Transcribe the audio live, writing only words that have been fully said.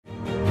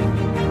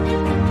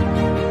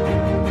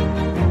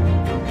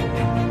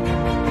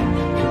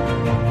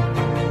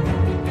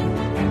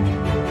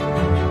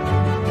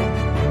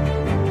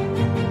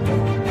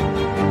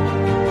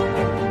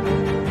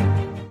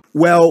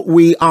Well,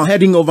 we are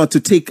heading over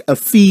to take a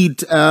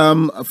feed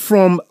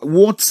from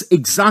what's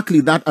exactly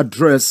that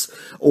address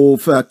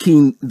of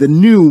the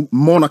new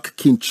monarch,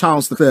 King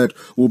Charles III,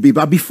 will be.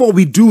 But before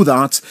we do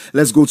that,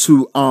 let's go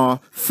to our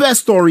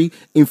first story.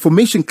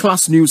 Information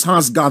Class News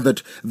has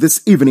gathered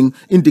this evening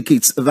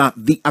indicates that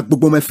the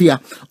Agbogbo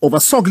of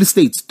Asogli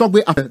State,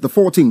 Togbe Afede the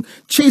 14th,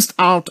 chased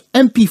out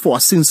MP for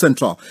Asin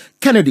Central,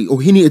 Kennedy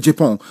Ohini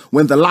Agyapong,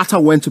 when the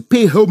latter went to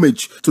pay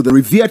homage to the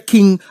revered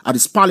king at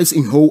his palace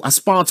in Ho as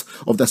part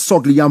of the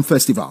Sogli Yam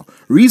Festival.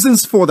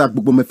 Reasons for that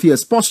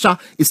Agbogbomefia's posture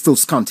is still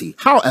scanty.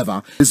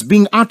 However, it's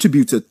being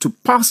attributed to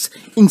past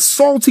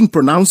insulting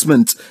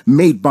pronouncements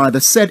made by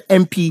the said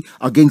MP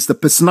against the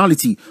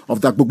personality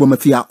of the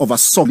Agbogbomefiya of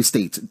Asogli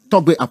State,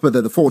 Togbe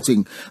Afede the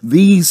 14th.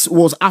 This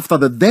was after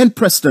the then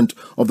president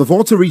of the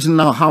Volta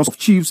Regional House of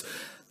Chiefs,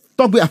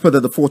 Togbe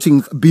Afede the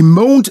 14th,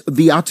 bemoaned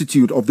the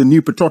attitude of the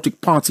new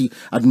Patriotic Party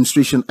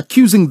administration,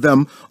 accusing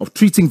them of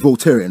treating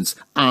Voltarians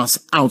as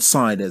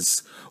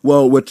outsiders.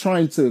 Well, we're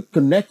trying to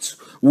connect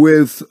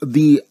with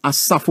the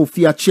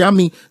Asafofia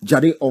Chiami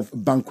Jade of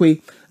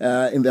Bankwe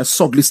in the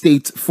Asogli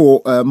State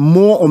for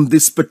more on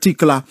this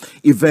particular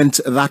event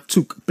that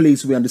took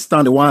place, we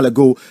understand, a while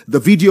ago.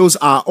 The videos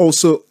are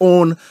also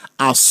on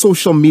our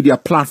social media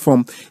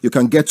platform. You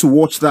can get to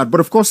watch that. But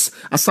of course,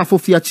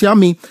 Asafofia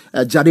Chiami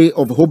Jade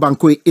of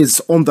Bankwe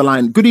is on the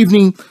line. Good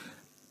evening.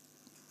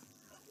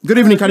 Good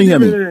evening, can you hear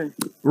me?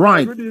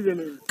 Right. Good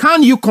evening.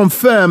 Can you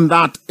confirm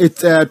that it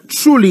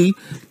truly,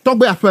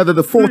 Togbe Afede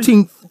the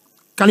 14th,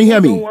 can you hear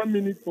me? 1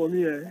 minute for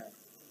me.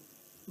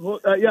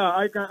 Yeah,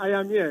 I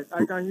am here.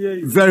 I can hear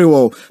you. Very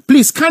well.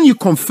 Please, can you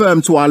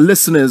confirm to our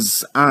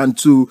listeners and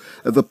to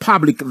the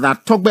public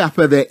that Togbe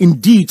Afede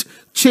indeed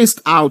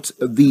chased out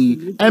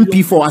the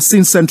MP for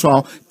Asin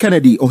Central,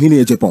 Kennedy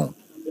Ohini Agyapong?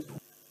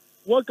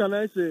 What can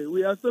I say?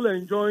 We are still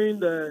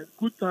enjoying the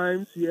good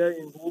times here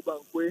in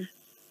Bankwe.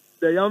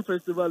 The Yam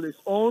Festival is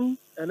on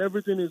and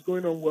everything is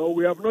going on well.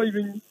 We have not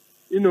even,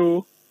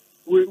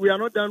 we are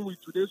not done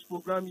with today's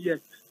program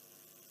yet.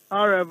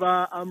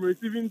 However, I'm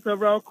receiving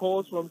several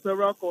calls from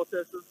several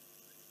cortexes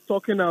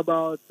talking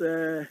about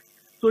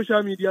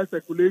social media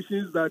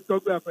speculations that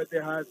Togbe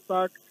Afede has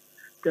sacked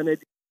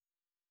Kennedy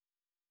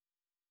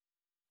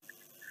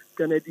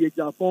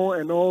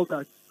Agyapong and all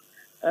that.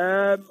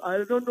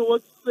 I don't know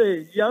what to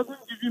say. He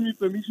hasn't given me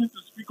permission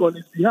to speak on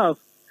his behalf,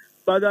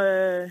 but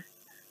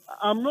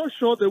I'm not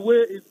sure the way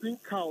it's being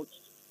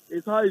couched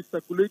is how he's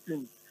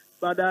speculating.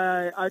 But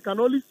I can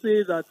only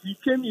say that he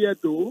came here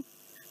though.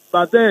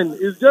 But then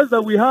it's just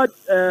that we had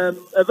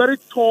a very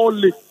tall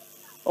list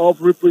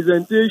of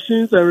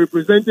representations and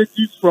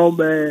representatives from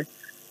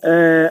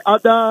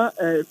other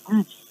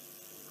groups.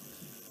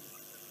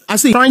 I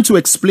see. Trying to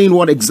explain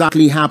what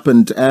exactly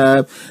happened.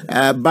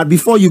 But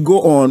before you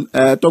go on,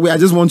 Togbe, I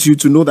just want you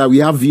to know that we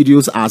have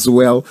videos as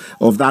well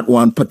of that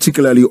one,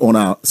 particularly on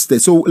our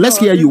stage. So let's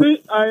hear you.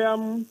 See, I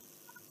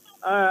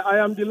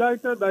am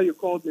delighted that you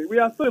called me. We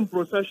are still in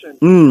procession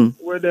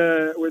with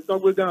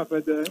Togbe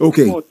Afede.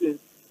 Okay.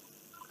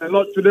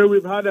 Today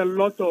we've had a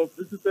lot of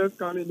visitors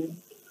coming in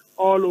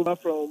all over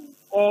from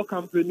all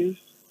companies,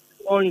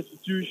 all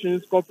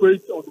institutions,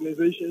 corporate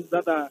organizations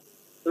that are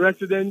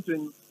resident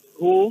in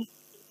Ho,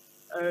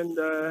 and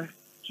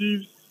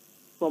chiefs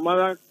from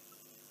other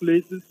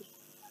places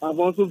have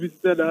also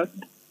visited us.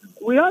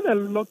 We had a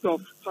lot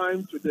of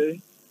time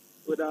today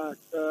with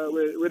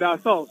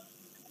ourselves.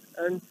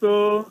 And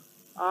so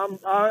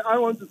I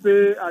want to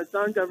say I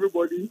thank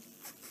everybody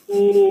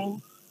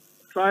who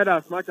tried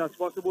as much as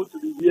possible to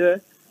be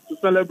here to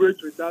celebrate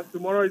with us.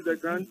 Tomorrow is the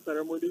grand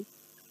ceremony.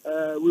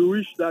 We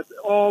wish that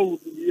all will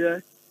be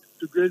here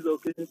to grace the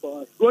occasion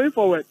for us. Going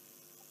forward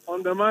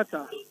on the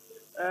matter,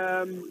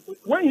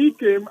 when he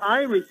came,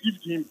 I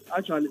received him,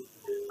 actually.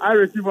 I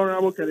received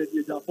Honorable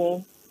Kennedy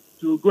Agyapong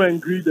to go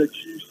and greet the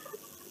chiefs.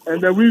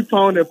 And then we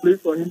found a place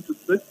for him to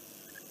sit.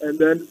 And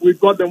then we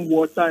got them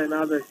water and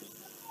others.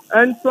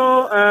 And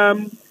so I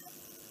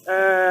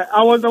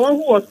was the one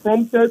who was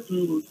prompted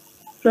to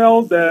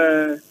tell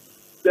the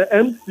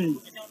MC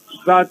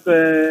that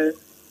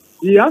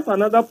he has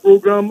another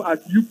program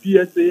at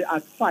UPSA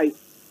at 5.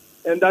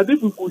 And that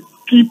if we could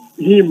keep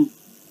him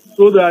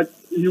so that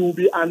he will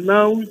be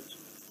announced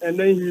and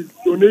then his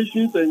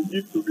donations and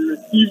gifts will be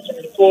received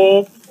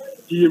before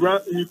he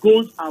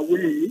goes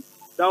away,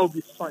 that will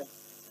be fine.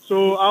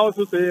 So I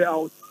also say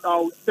I'll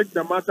take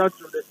the matter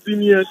to the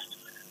seniors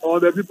or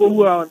the people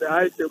who are on the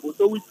high table.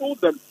 So we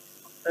told them,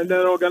 and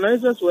the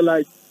organizers were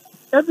like,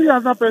 every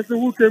other person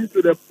who came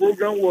to the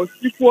program was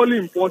equally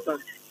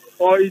important,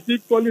 or is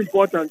equally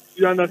important.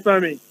 You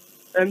understand me?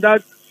 And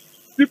that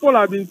people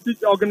have been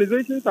sitting,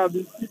 organizations have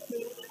been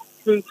sitting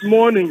since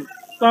morning.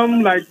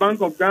 Some like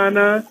Bank of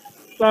Ghana,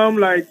 some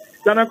like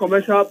Ghana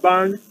Commercial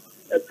Bank,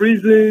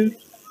 prisons,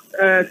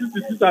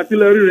 66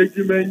 Artillery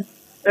Regiment,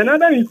 and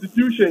other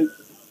institutions,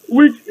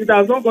 which it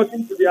has not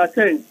gotten to their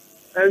turn.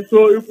 And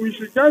so if we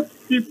should just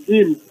keep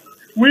him,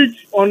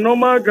 which on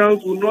normal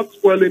grounds will not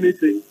spoil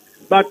anything,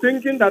 but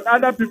thinking that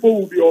other people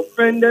will be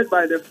offended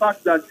by the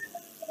fact that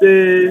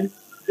they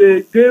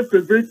gave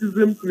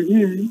favoritism to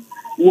him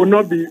will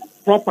not be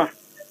proper.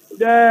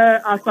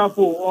 The Asafo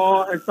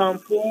or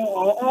Esamfo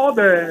or all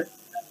the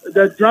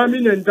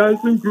drumming and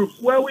dancing groups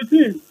were with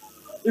him.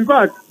 In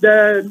fact,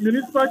 the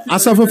municipality.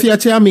 Asafo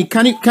Fiachiami,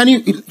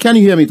 can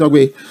you hear me,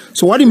 Togbe?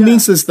 So what it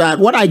means is that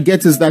what I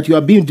get is that you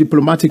are being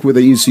diplomatic with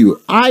the issue.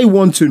 I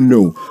want to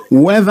know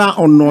whether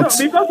or not.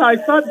 No, because I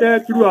sat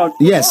there throughout.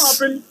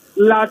 Yes. What happened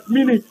last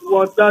minute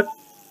was that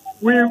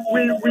he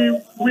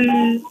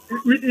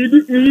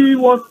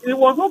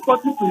was not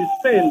gotten to his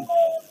pen,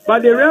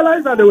 but they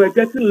realized that they were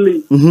getting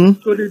late,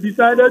 so they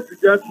decided to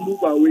just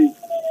move away.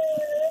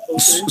 Okay?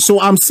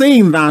 So I'm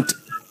saying that.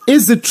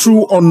 Is it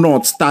true or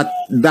not that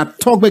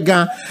Togbe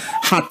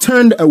had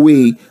turned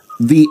away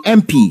the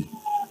MP?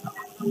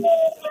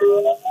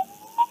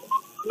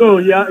 No,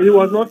 yeah, he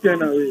was not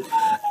turned away.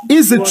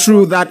 Is it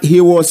true that he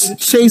was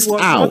chased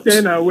out? Not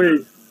turned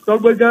away.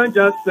 Togbe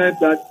just said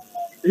that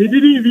he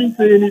didn't even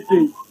say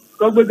anything.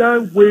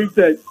 Togbe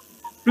waited.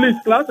 Please,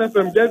 Class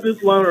FM, get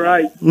this one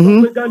right.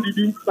 Togbe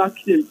didn't sack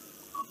him.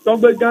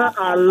 Togbe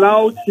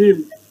allowed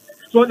him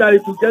so that he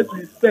could get to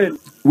his tent.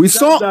 We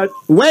saw that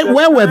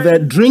where were the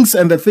drinks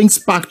and the things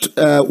packed?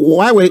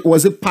 Why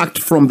was it packed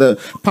from the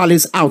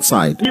palace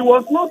outside? He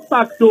was not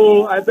packed,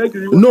 so I beg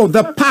you. No,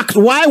 the packed.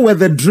 Why were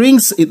the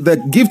drinks,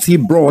 the gifts he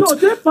brought? No,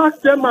 they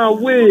packed them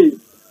away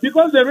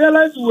because they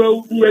realized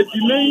we were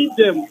delaying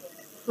them.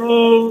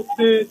 So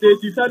they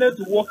decided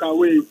to walk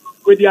away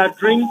with their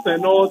drinks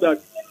and all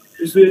that.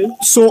 You see?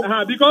 So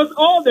because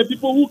all the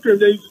people who came,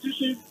 the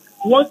institutions,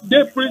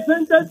 they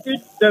presented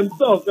it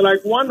themselves, like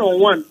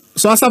one-on-one.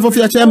 So, Asafo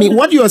Fiachiami,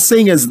 what you are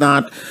saying is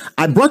that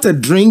I brought a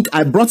drink,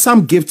 I brought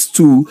some gifts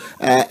to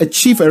a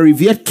chief, a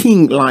revered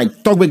king like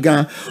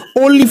Togbe,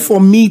 only for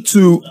me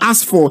to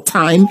ask for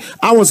time.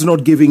 I was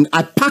not giving.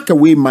 I pack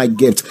away my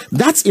gift.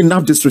 That's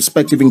enough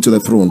disrespect even to the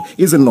throne,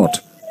 is it not?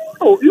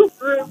 Oh,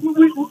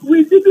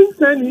 we didn't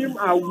send him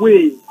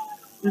away.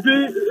 You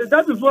see,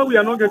 that is what we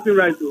are not getting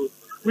right, though.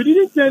 We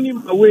didn't send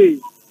him away.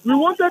 We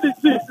wanted to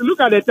see.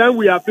 Look at the time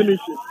we are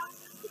finishing.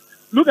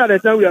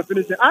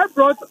 I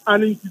brought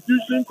an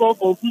institution called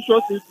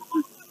Confucius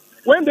Institute.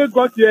 When they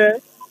got here,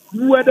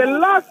 we were the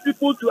last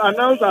people to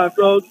announce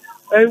ourselves,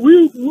 and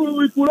we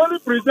could only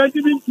present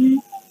even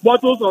 2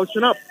 bottles of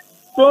schnapps.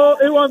 So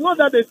it was not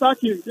that they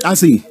sacked him. I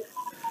see.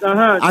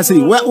 I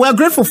see. We're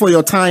grateful for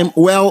your time.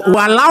 Well, we'll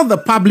allow the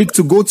public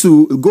to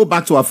go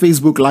back to our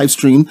Facebook live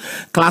stream,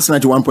 Class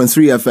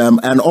 91.3 FM,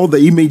 and all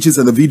the images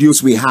and the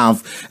videos we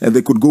have, and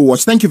they could go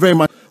watch. Thank you very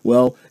much.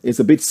 Well, it's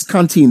a bit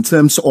scanty in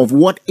terms of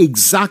what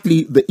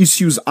exactly the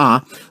issues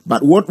are,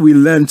 but what we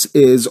learned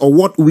is, or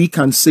what we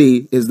can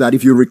say is that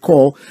if you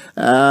recall,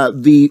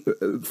 the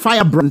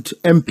firebrand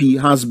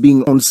MP has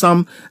been on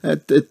some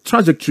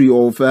trajectory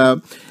of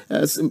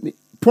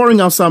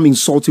pouring out some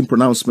insulting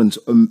pronouncements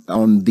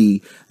on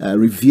the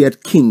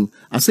revered king.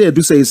 I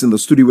do say it's in the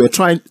studio. We're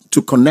trying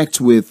to connect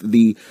with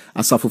the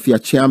Asafo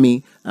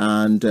Fiachiami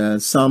and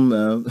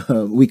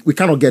we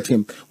cannot get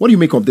him. What do you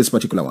make of this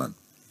particular one?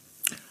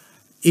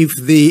 If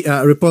the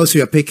reports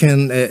you are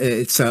picking,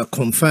 it's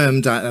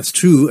confirmed that's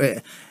true,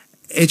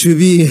 it will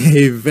be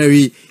a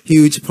very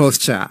huge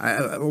posture,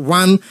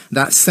 one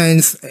that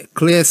sends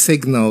clear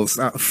signals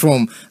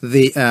from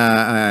the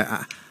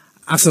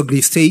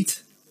Asogli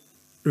state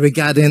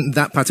regarding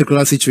that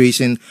particular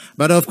situation.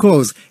 But of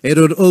course, it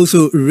would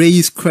also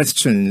raise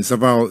questions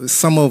about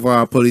some of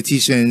our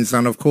politicians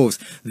and of course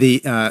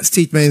the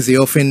statements they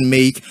often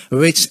make,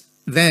 which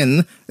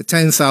then it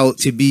turns out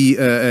to be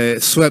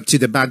swept to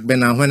the back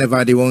burner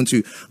whenever they want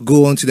to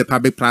go onto the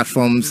public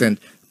platforms and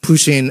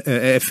push in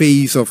a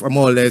phase of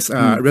more or less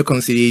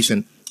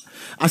reconciliation.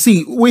 I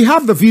see. We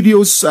have the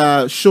videos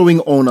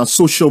showing on our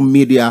social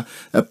media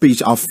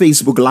page, our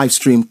Facebook live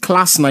stream,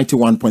 Class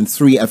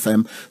 91.3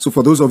 FM. So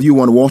for those of you who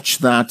want to watch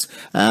that,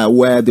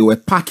 where they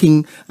were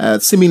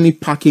seemingly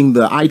packing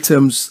the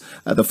items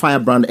the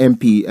firebrand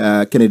MP,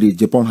 Kennedy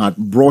Agyapong, had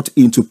brought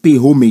in to pay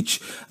homage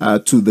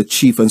to the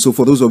chief. And so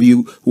for those of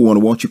you who want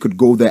to watch, you could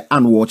go there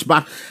and watch.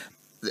 But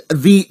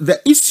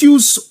the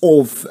issues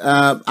of,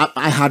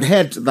 I had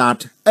heard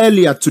that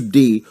earlier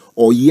today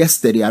or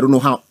yesterday, I don't know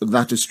how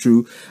that is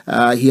true,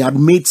 he had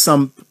made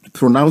some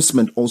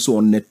pronouncement also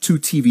on Net2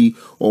 TV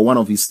or one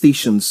of his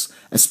stations,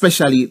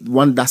 especially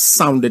one that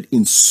sounded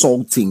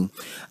insulting.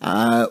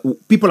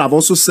 People have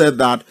also said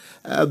that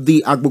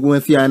the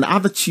Agyapong and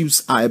other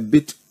chiefs are a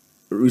bit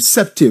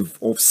receptive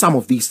of some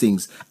of these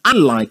things,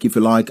 unlike, if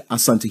you like,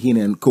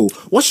 Asantehene and co.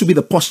 What should be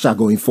the posture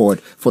going forward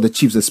for the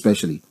chiefs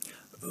especially?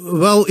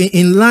 Well,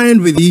 in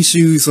line with the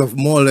issues of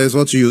more or less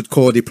what you would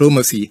call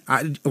diplomacy,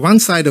 one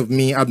side of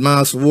me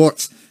admires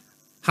what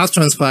has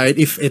transpired,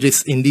 if it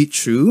is indeed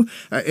true.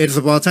 It's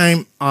about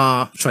time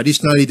our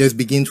traditional leaders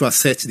begin to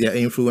assert their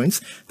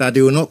influence, that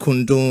they will not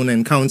condone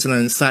and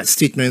countenance such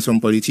statements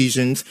from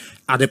politicians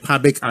at the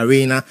public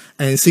arena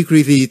and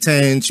secretly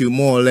tend to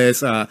more or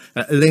less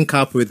link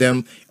up with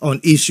them on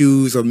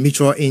issues of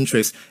mutual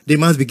interest, they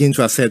must begin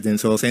to accept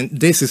themselves. And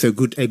this is a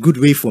good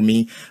way for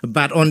me.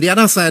 But on the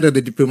other side of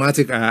the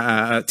diplomatic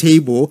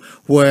table,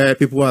 where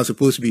people are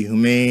supposed to be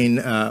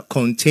humane,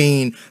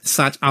 contain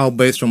such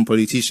outbursts from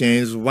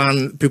politicians,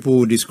 one people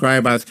would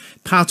describe as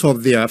part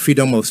of their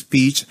freedom of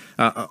speech,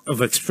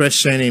 of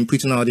expression and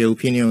putting out their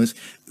opinions,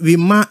 we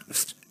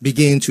must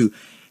begin to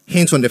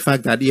hint on the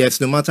fact that, yes,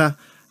 no matter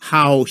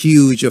how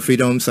huge your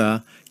freedoms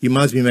are, you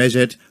must be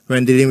measured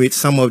when dealing with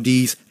some of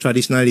these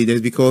traditional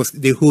leaders, because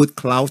they hold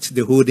clout,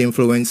 they hold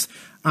influence,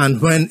 and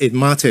when it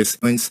matters,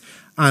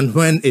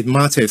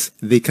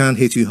 they can't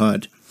hit you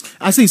hard.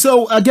 I see.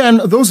 So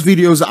again, those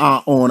videos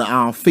are on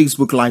our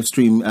Facebook live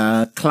stream,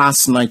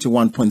 Class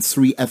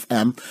 91.3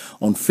 FM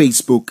on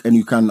Facebook, and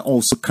you can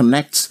also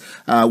connect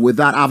with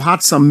that. I've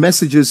had some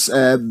messages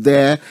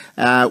there,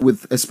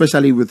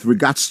 especially with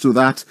regards to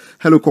that.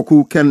 Hello,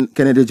 Koku.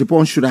 Kennedy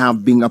Agyapong should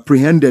have been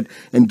apprehended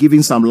and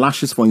given some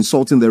lashes for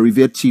insulting the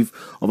revered chief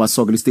of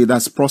Asogli State.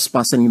 That's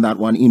Prosper sending that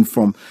one in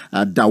from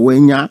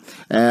Dawenya.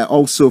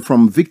 Also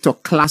from Victor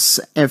Class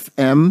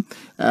FM.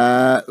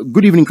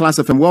 Good evening, Class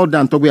FM. Well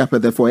done, Togbe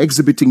Afede, for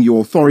exhibiting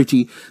your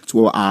authority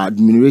to our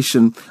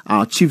admiration.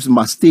 Our chiefs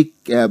must be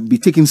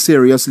taken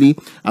seriously.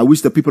 I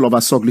wish the people of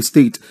Asogli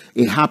State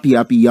a happy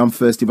Yam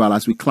Festival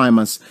as we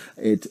climax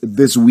it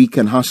this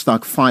weekend.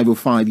 Hashtag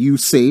 505, you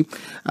say.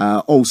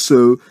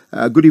 Also,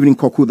 good evening,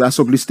 Koku. The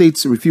Asogli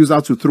State's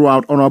refusal to throw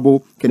out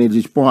Honorable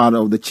Kennedy Agyapong out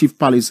of the Chief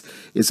Palace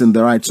is in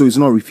the right. So it's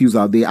not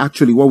refusal.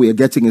 Actually, what we are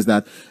getting is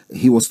that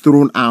he was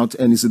thrown out,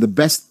 and it's the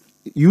best.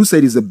 You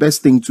said it's the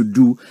best thing to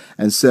do,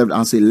 and served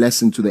as a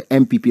lesson to the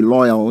MPP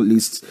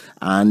loyalists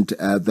and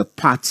the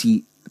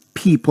party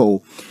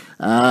people.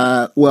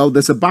 Well,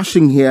 there's a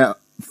bashing here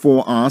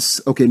for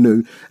us. Okay,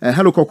 no.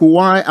 Hello, Koku.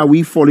 Why are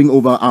we falling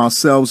over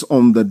ourselves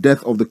on the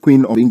death of the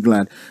Queen of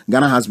England?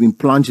 Ghana has been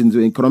plunged into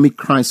an economic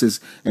crisis,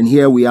 and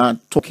here we are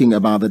talking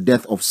about the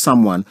death of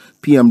someone.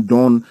 PM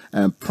Don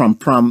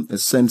Pram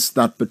sends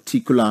that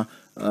particular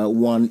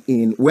one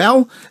in.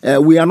 Well,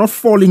 we are not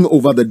falling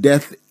over the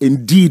death.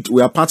 Indeed,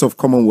 we are part of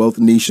Commonwealth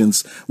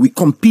nations. We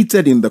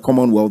competed in the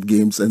Commonwealth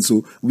Games, and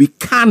so we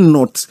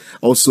cannot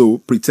also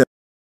pretend